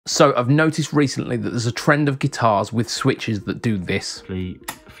So I've noticed recently that there's a trend of guitars with switches that do this.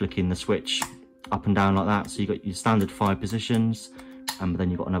 Flicking the switch up and down like that. So you got your standard 5 positions, but then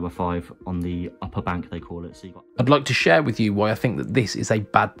you've got another 5 on the upper bank, they call it. So you got... I'd like to share with you why I think that this is a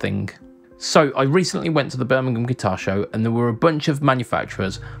bad thing. So I recently went to the Birmingham Guitar Show and there were a bunch of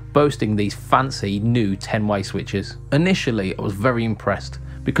manufacturers boasting these fancy new 10-way switches. Initially I was very impressed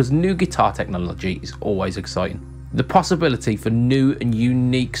because new guitar technology is always exciting. The possibility for new and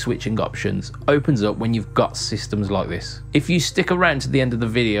unique switching options opens up when you've got systems like this. If you stick around to the end of the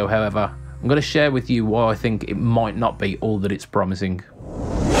video, however, I'm going to share with you why I think it might not be all that it's promising.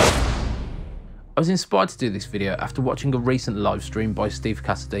 I was inspired to do this video after watching a recent live stream by Steve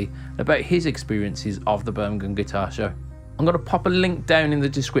Cassidy about his experiences of the Birmingham Guitar Show. I'm going to pop a link down in the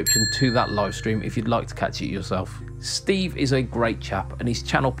description to that live stream if you'd like to catch it yourself. Steve is a great chap and his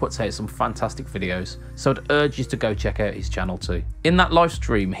channel puts out some fantastic videos, so I'd urge you to go check out his channel too. In that live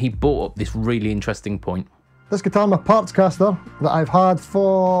stream he brought up this really interesting point. This guitar, my parts caster, that I've had for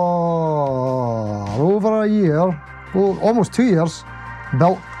over a year, well, almost 2 years,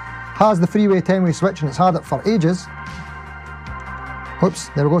 built, has the freeway 10-way switch and it's had it for ages. Oops,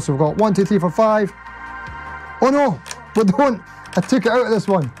 there we go, so we've got 1, 2, 3, 4, 5. Oh no, we don't. I took it out of this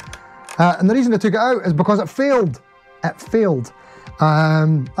one. And the reason I took it out is because it failed. It failed.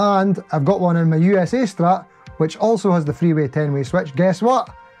 And I've got one in my USA Strat, which also has the freeway 10-way switch. Guess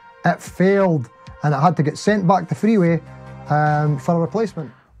what? It failed. And it had to get sent back to freeway for a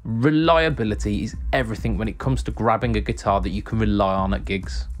replacement. Reliability is everything when it comes to grabbing a guitar that you can rely on at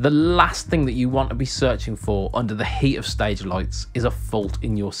gigs. The last thing that you want to be searching for under the heat of stage lights is a fault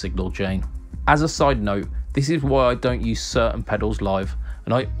in your signal chain. As a side note, this is why I don't use certain pedals live,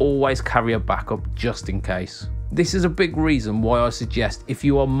 and I always carry a backup just in case. This is a big reason why I suggest if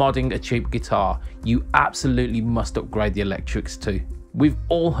you are modding a cheap guitar, you absolutely must upgrade the electrics too. We've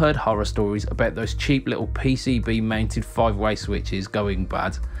all heard horror stories about those cheap little PCB mounted 5-way switches going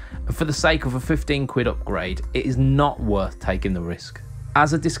bad, and for the sake of a 15 quid upgrade, it is not worth taking the risk.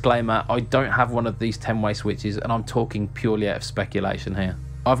 As a disclaimer, I don't have one of these 10-way switches and I'm talking purely out of speculation here.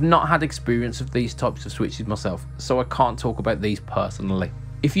 I've not had experience of these types of switches myself, so I can't talk about these personally.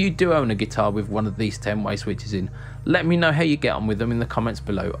 If you do own a guitar with one of these 10-way switches in, let me know how you get on with them in the comments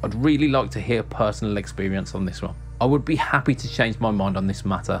below. I'd really like to hear personal experience on this one. I would be happy to change my mind on this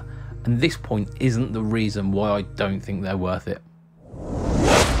matter, and this point isn't the reason why I don't think they're worth it.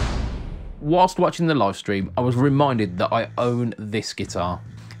 Whilst watching the live stream, I was reminded that I own this guitar.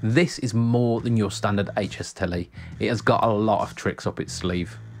 This is more than your standard HS Telly. It has got a lot of tricks up its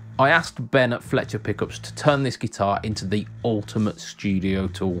sleeve. I asked Ben at Fletcher Pickups to turn this guitar into the ultimate studio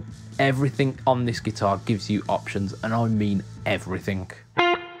tool. Everything on this guitar gives you options, and I mean everything.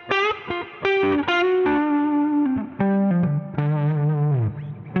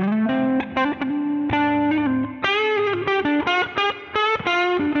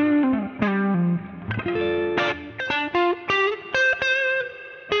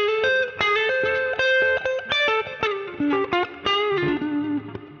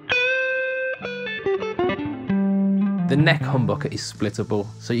 The neck humbucker is splittable,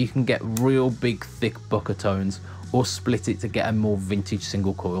 so you can get real big thick bucker tones or split it to get a more vintage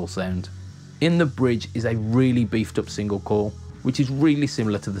single coil sound. In the bridge is a really beefed up single coil, which is really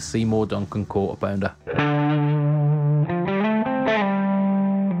similar to the Seymour Duncan quarter pounder.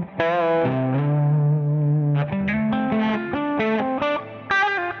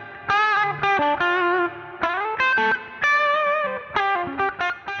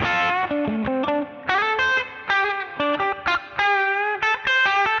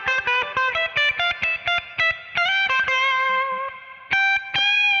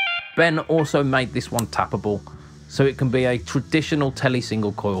 Ben also made this one tappable, so it can be a traditional Telly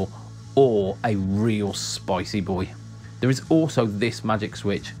single coil or a real spicy boy. There is also this magic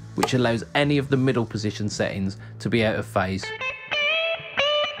switch, which allows any of the middle position settings to be out of phase.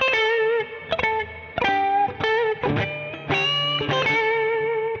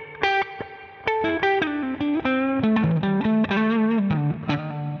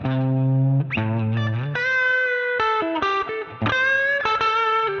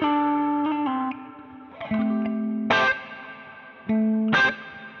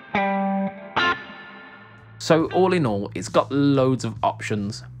 So all in all, it's got loads of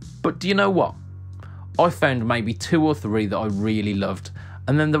options. But do you know what? I found maybe 2 or 3 that I really loved,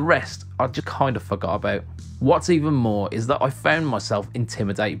 and then the rest I just kind of forgot about. What's even more is that I found myself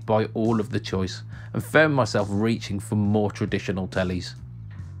intimidated by all of the choice and found myself reaching for more traditional tellies.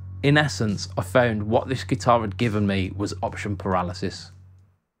 In essence, I found what this guitar had given me was option paralysis.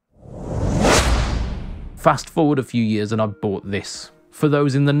 Fast forward a few years and I bought this. For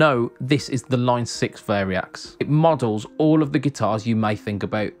those in the know, this is the Line 6 Variax. It models all of the guitars you may think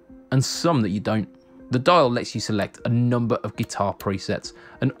about, and some that you don't. The dial lets you select a number of guitar presets,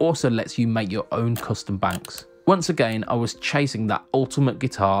 and also lets you make your own custom banks. Once again, I was chasing that ultimate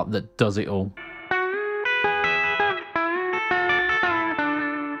guitar that does it all.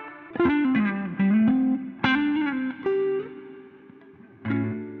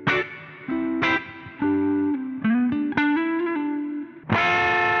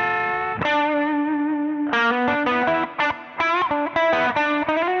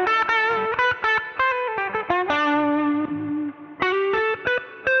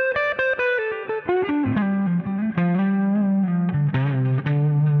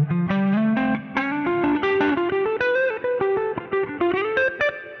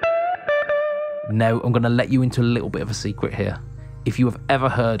 Now I'm going to let you into a little bit of a secret here. If you have ever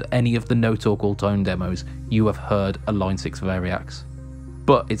heard any of the No Talk All Tone demos, you have heard a Line 6 Variax.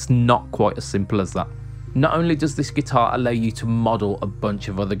 But it's not quite as simple as that. Not only does this guitar allow you to model a bunch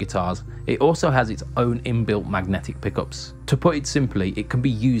of other guitars, it also has its own inbuilt magnetic pickups. To put it simply, it can be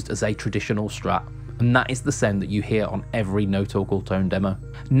used as a traditional Strat, and that is the sound that you hear on every No Talk All Tone demo.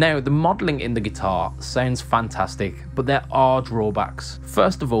 Now, the modelling in the guitar sounds fantastic, but there are drawbacks.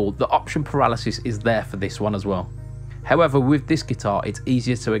 First of all, the option paralysis is there for this one as well. However, with this guitar, it's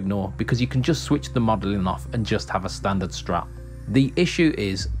easier to ignore because you can just switch the modelling off and just have a standard Strat. The issue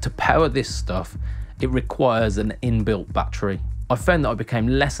is, to power this stuff, it requires an inbuilt battery. I found that I became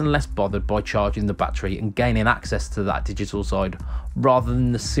less and less bothered by charging the battery and gaining access to that digital side, rather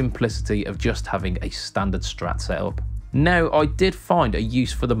than the simplicity of just having a standard Strat setup. Now, I did find a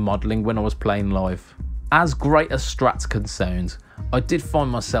use for the modelling when I was playing live. As great as Strats can sound, I did find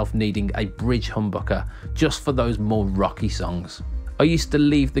myself needing a bridge humbucker just for those more rocky songs. I used to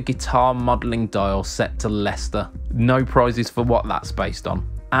leave the guitar modelling dial set to Leicester, no prizes for what that's based on,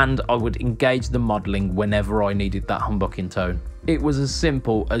 and I would engage the modelling whenever I needed that humbucking tone. It was as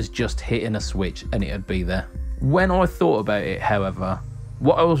simple as just hitting a switch and it'd be there. When I thought about it, however,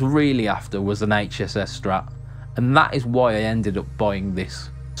 what I was really after was an HSS Strat, and that is why I ended up buying this.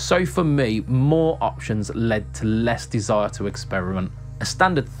 So for me, more options led to less desire to experiment. A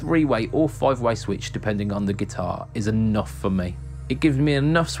standard 3-way or 5-way switch, depending on the guitar, is enough for me. It gives me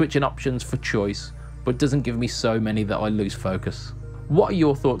enough switching options for choice, but doesn't give me so many that I lose focus. What are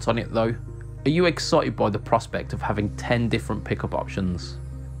your thoughts on it though? Are you excited by the prospect of having 10 different pickup options?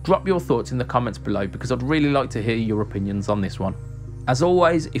 Drop your thoughts in the comments below because I'd really like to hear your opinions on this one. As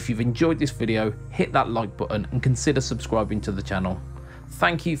always, if you've enjoyed this video, hit that like button and consider subscribing to the channel.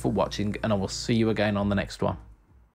 Thank you for watching, and I will see you again on the next one.